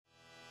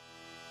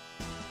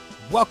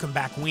Welcome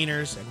back,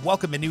 Wieners, and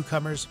welcome to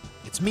newcomers.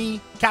 It's me,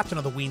 Captain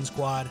of the Ween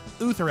Squad,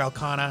 Uther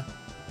Elkanah,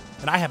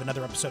 and I have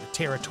another episode of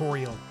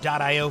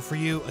Territorial.io for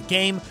you, a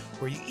game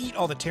where you eat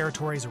all the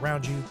territories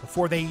around you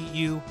before they eat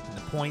you, and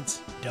the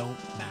points don't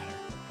matter.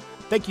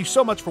 Thank you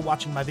so much for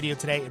watching my video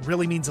today. It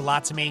really means a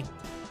lot to me.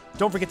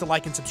 Don't forget to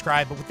like and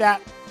subscribe, but with that,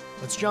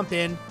 let's jump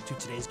in to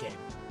today's game.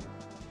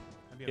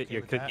 Get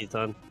your cookies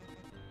on.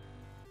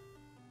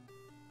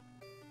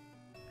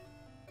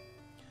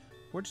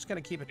 We're just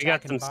going to keep We got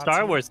attacking some bots Star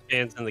here. Wars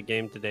fans in the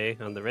game today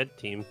on the red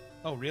team.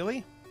 Oh,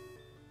 really?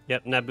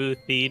 Yep, Naboo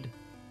Theed.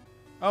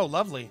 Oh,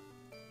 lovely.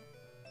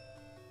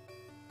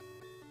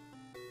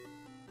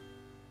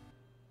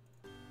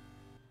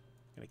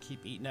 Gonna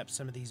keep eating up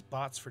some of these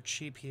bots for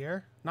cheap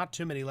here. Not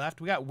too many left.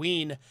 We got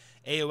WEEN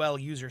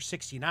AOL user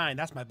 69.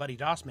 That's my buddy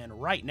Dossman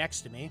right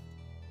next to me.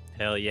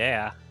 Hell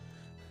yeah.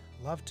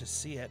 Love to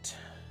see it.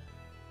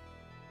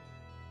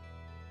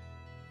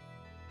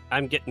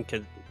 I'm getting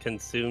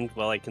consumed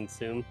while I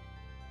consume.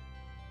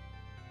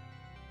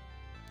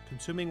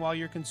 Consuming while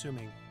you're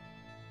consuming.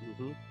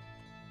 Mm-hmm.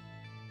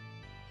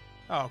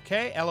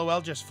 Okay, LOL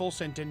just full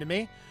sent into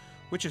me,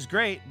 which is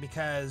great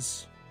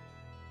because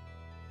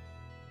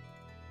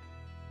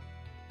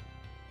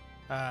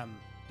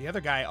the other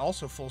guy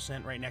also full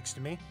sent right next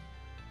to me.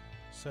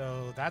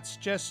 So that's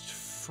just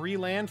free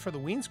land for the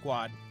Ween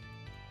Squad.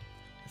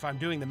 If I'm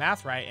doing the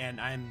math right, and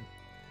I'm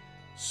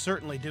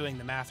certainly doing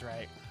the math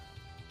right.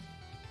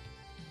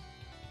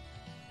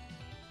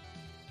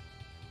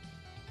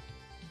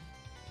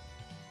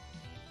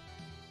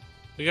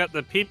 We got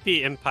the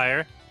PP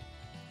Empire.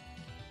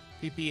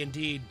 PP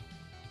indeed.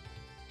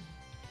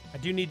 I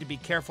do need to be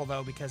careful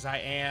though because I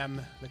am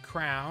the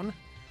crown,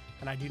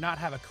 and I do not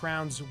have a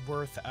crown's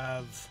worth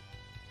of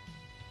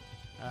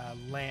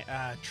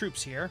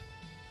troops here.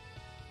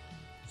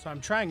 So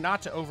I'm trying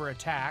not to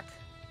over-attack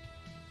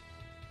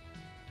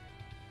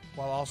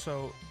while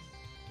also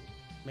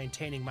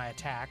maintaining my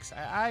attacks.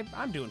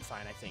 I'm doing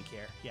fine, I think,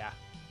 here. Yeah.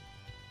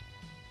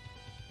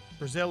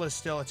 Brazil is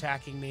still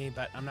attacking me,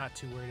 but I'm not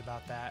too worried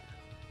about that.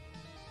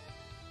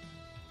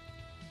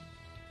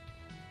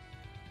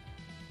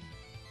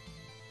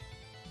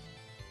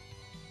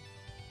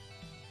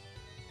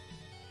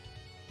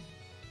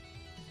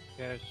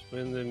 Gosh,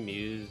 when the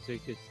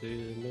music is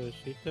through, no,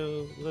 she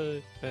don't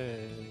look back.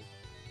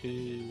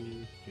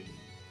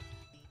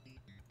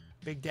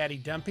 Big Daddy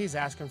Dumpy's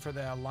asking for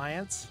the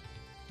alliance.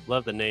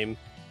 Love the name.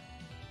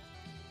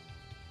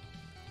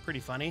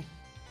 Pretty funny.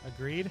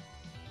 Agreed.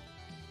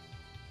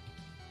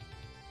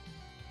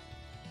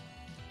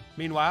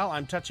 Meanwhile,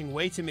 I'm touching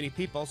way too many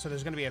people, so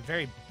there's going to be a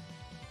very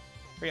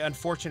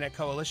unfortunate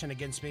coalition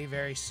against me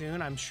very soon,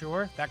 I'm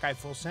sure. That guy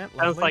full sent.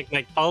 Lovely. Sounds like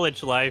my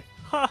college life.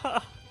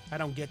 I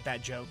don't get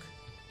that joke.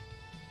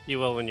 You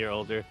will when you're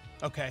older.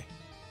 Okay.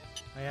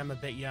 I am a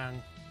bit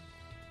young.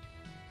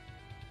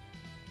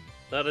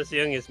 Not as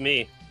young as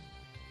me.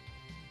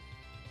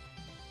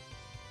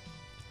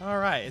 All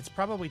right, it's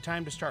probably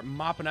time to start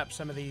mopping up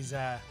some of these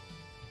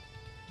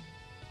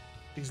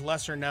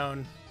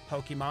lesser-known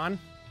Pokemon.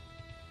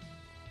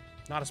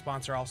 Not a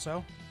sponsor,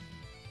 also.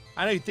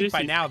 I know you'd think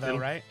by now, though,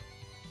 right?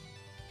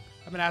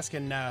 I've been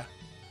asking the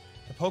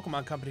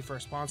Pokemon Company for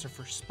a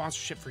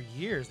sponsorship for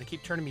years. They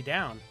keep turning me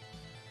down.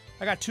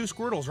 I got 2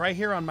 Squirtles right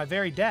here on my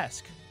very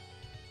desk.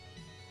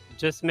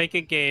 Just make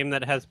a game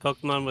that has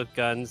Pokemon with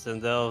guns,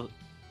 and they'll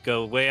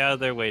go way out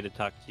of their way to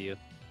talk to you.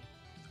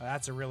 Oh,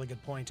 that's a really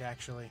good point,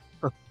 actually.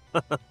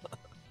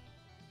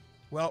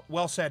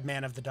 Well said,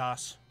 man of the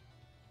DOS.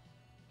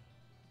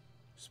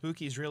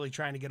 Spooky's really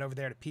trying to get over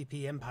there to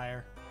PP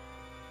Empire.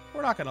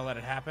 We're not going to let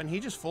it happen. He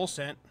just full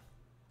sent.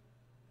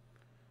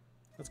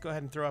 Let's go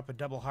ahead and throw up a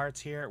double hearts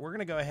here. We're going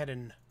to go ahead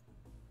and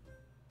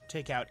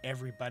take out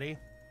everybody.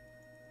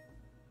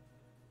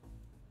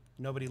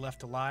 Nobody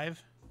left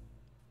alive.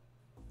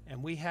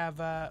 And we've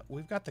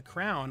got the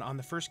crown on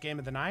the first game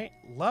of the night.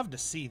 Love to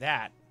see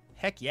that.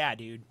 Heck yeah,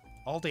 dude.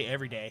 All day,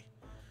 every day.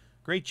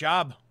 Great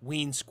job,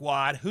 Ween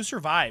Squad. Who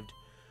survived?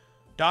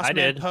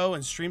 Dossman Poe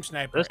and Stream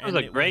Sniper. This was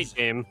a great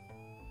game.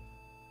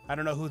 I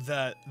don't know who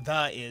the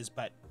is,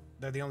 but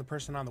they're the only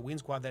person on the Ween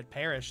Squad that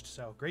perished.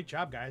 So great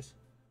job, guys.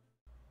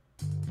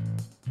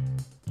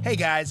 Hey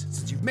guys,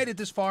 since you've made it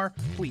this far,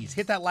 please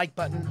hit that like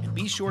button and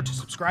be sure to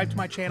subscribe to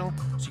my channel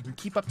so you can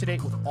keep up to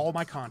date with all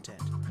my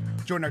content.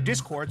 Join our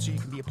Discord so you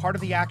can be a part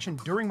of the action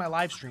during my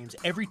live streams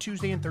every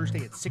Tuesday and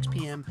Thursday at 6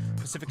 p.m.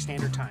 Pacific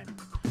Standard Time.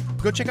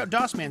 Go check out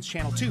Dossman's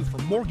channel too for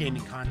more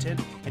gaming content,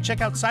 and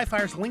check out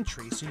Sci-Fire's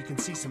Linktree so you can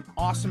see some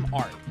awesome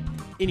art.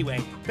 Anyway,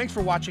 thanks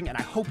for watching, and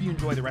I hope you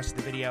enjoy the rest of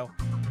the video.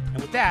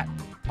 And with that,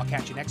 I'll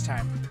catch you next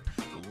time.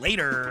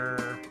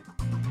 Later!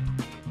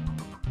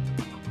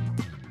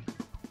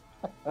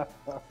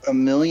 A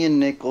million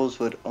nickels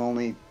would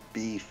only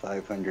be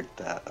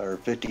 500,000 or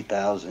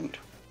 50,000.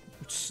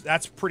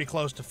 That's pretty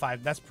close to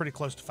 5. That's pretty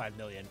close to 5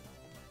 million.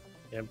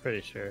 Yeah, I'm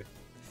pretty sure.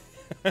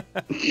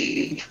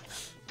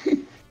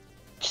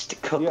 Just a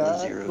couple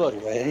of zeros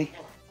away.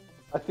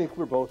 I think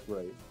we're both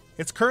right.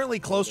 It's currently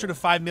closer to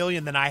 5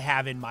 million than I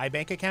have in my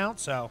bank account,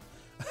 so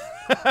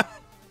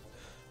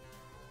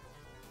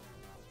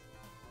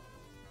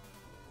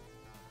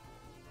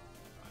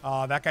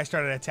Oh, that guy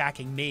started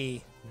attacking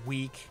me.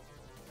 Weak.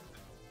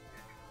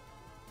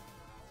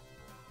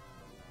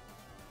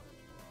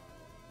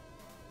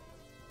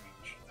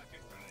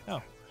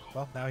 Oh,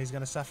 well, now he's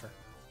going to suffer.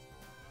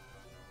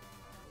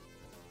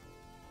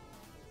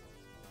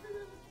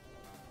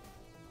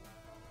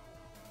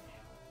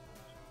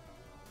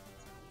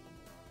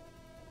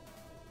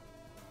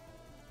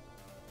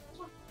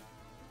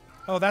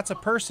 Oh, that's a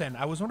person.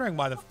 I was wondering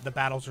why the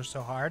battles are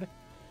so hard.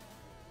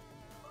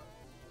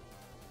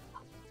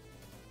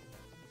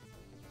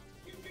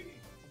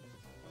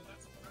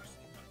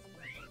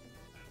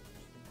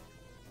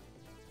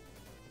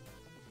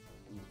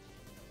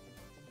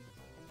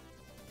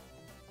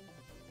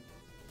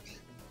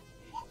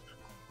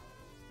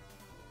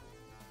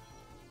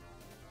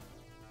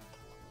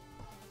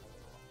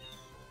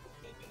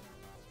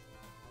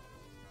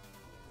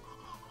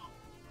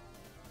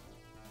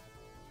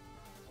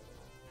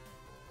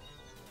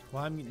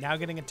 Well, I'm now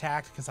getting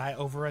attacked because I've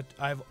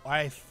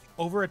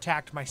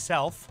over-attacked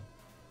myself.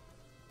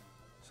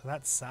 So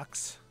that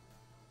sucks.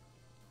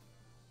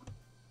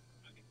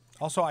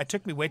 Also, it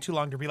took me way too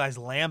long to realize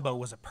Lambo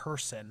was a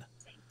person.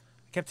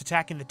 I kept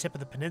attacking the tip of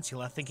the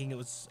peninsula thinking it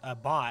was a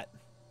bot.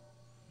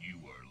 You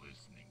are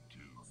listening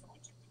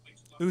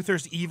to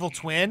Uther's evil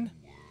twin?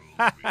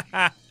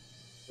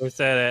 Who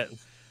said it?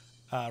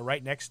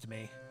 Right next to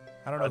me.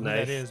 I don't know who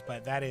nice. that is,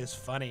 but that is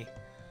funny.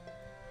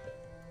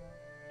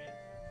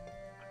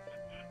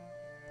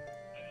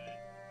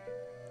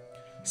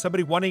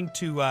 Somebody wanting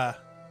to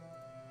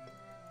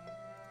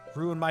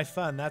ruin my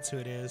fun, that's who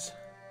it is.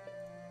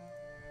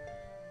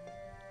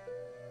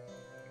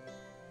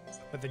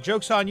 But the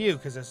joke's on you,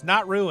 because it's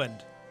not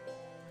ruined.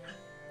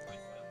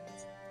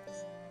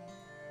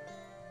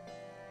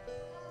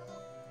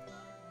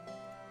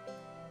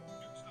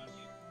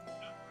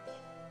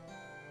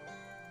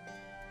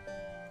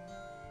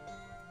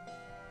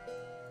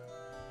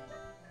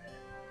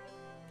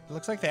 It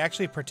looks like they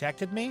actually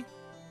protected me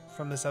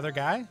from this other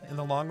guy in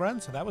the long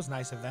run, so that was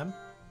nice of them.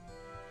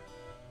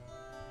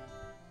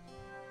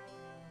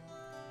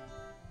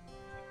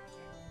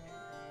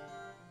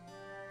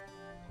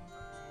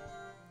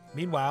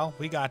 Meanwhile,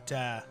 we got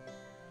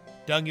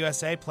Dung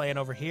USA playing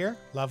over here.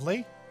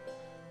 Lovely.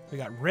 We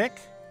got Rick,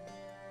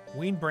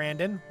 WEEN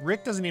Brandon.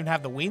 Rick doesn't even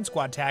have the WEEN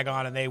squad tag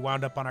on, and they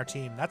wound up on our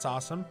team. That's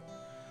awesome.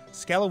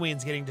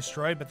 Skelloween's getting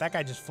destroyed, but that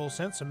guy just full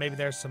sent, so maybe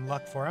there's some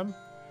luck for him.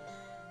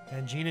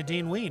 And Gina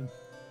Dean WEEN.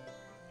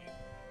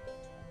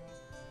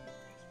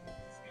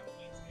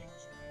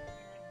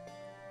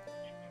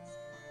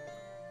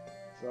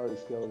 Sorry,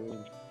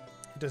 Skeleton.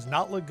 It does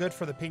not look good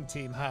for the pink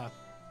team, huh?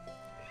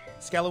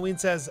 Skelloween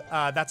says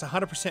that's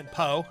 100%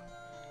 Poe,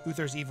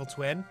 Uther's evil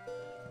twin.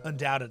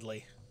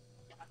 Undoubtedly.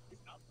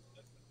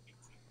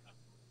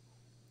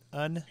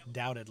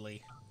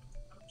 Undoubtedly.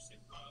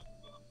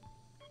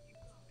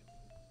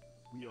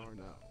 We are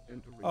now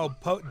entering. Oh,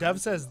 Dove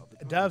said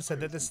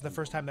that this is the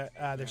first time that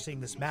they're seeing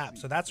this map,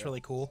 so that's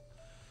really cool.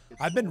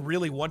 I've been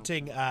really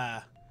wanting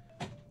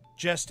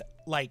just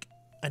like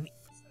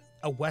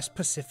a West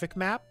Pacific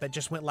map that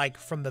just went like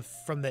from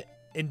the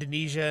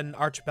Indonesian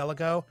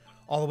archipelago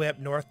all the way up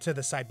north to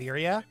the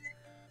Siberia.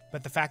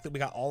 But the fact that we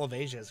got all of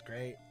Asia is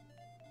great.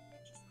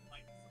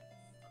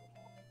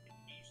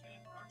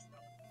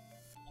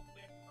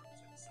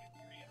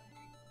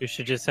 You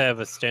should just have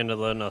a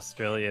standalone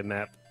Australia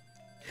map.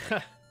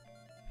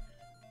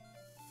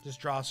 Just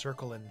draw a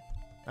circle and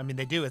I mean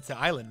they do, it's the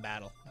island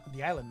battle.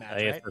 The island match,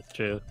 I guess right? that's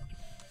true.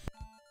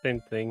 Same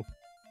thing.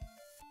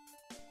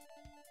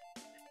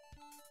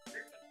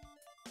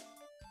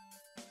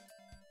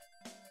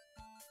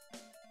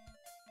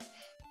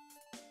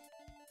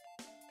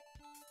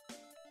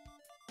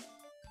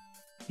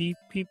 Beep,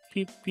 beep,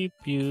 beep, beep,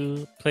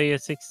 you. Play a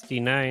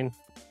 69.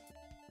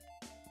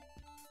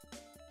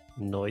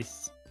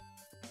 Nice.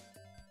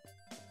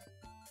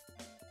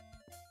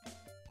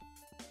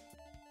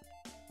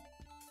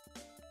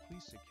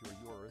 Please secure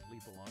your earthly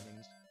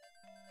belongings.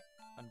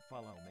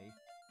 Unfollow me.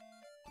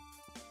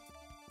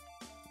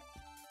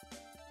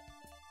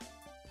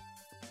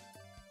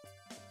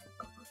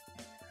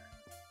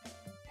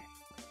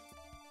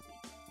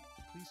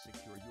 Please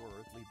secure your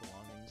earthly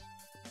belongings.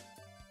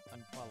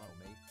 Unfollow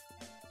me.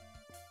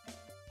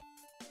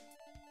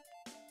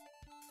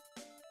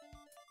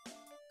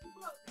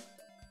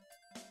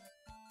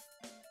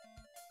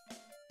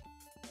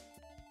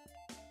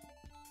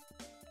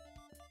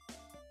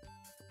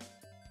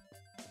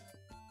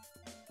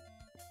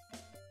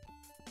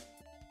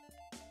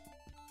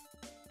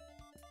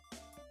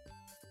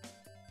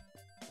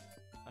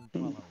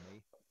 Unfollow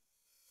me.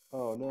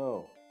 Oh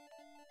no.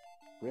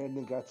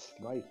 Brandon got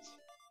sniped.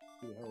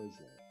 Who the hell is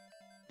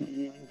that?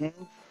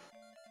 Mm-hmm.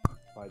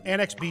 By the-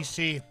 Annex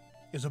BC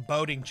is a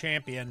boating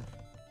champion.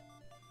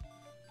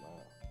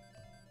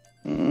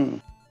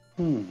 Wow.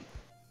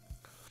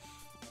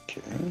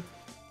 Okay.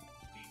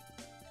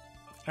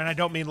 And I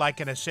don't mean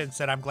like in a sense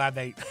that I'm glad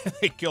they,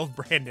 they killed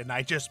Brandon.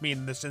 I just mean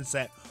in the sense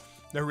that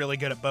they're really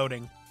good at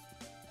boating.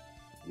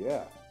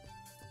 Yeah.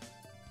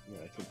 Yeah,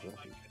 that's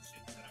impressive.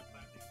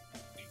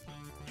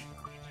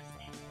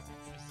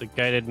 The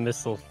guided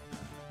missile.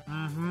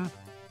 Mm-hmm.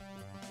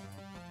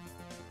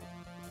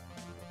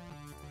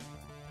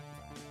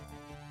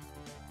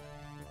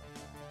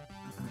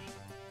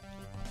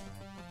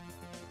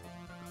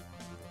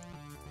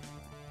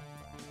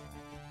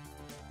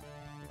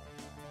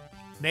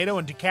 NATO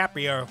and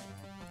DiCaprio,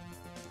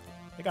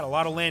 they got a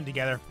lot of land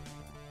together.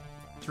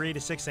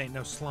 386 ain't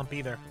no slump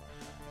either.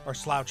 Or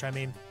slouch, I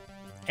mean.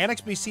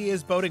 Annex BC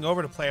is boating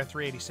over to player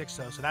 386,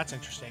 though, so that's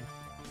interesting.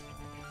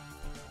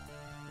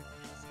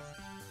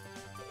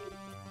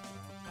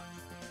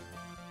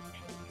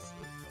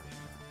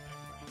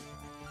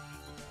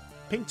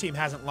 Pink team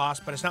hasn't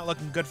lost, but it's not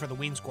looking good for the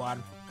WEEN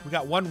squad. We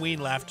got one WEEN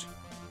left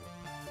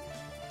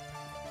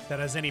that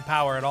has any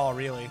power at all,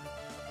 really.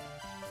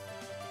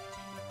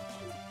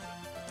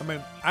 I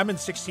mean, I'm in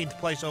 16th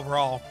place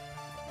overall,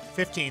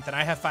 15th, and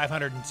I have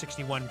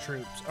 561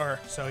 troops, or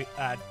so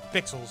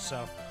pixels.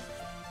 So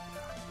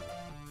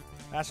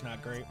that's not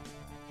great.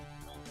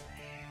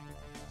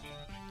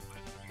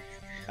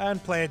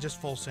 And play it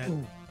just full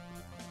send.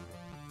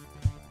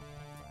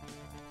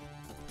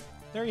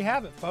 There you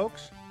have it,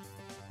 folks.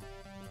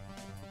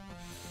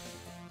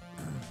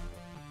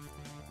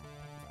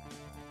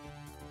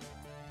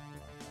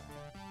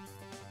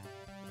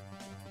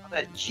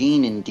 That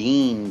Gene and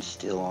Dean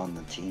still on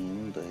the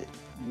team, but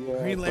Yeah,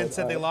 Greenland but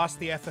said they lost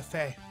the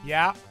FFA.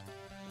 Yeah,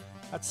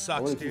 that I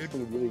sucks, want to do dude.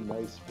 something really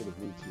nice for the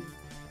blue team.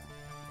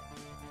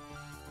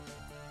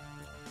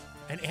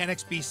 And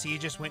Annex BC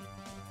just went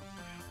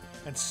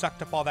and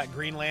sucked up all that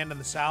green land in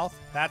the south.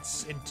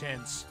 That's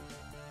intense.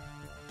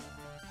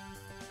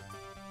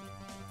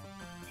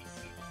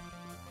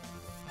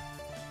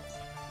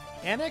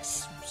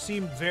 Annex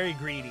seemed very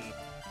greedy.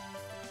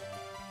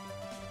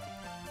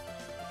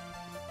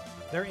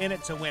 They're in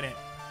it to win it.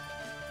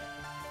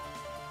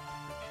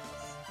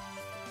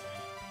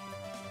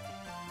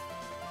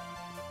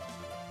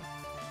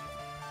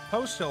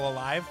 Poe's still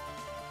alive.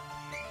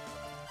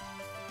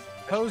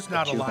 Poe's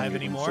not alive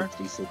anymore.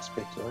 266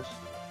 pixels.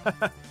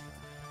 All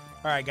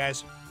right,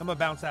 guys. I'm going to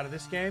bounce out of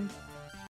this game.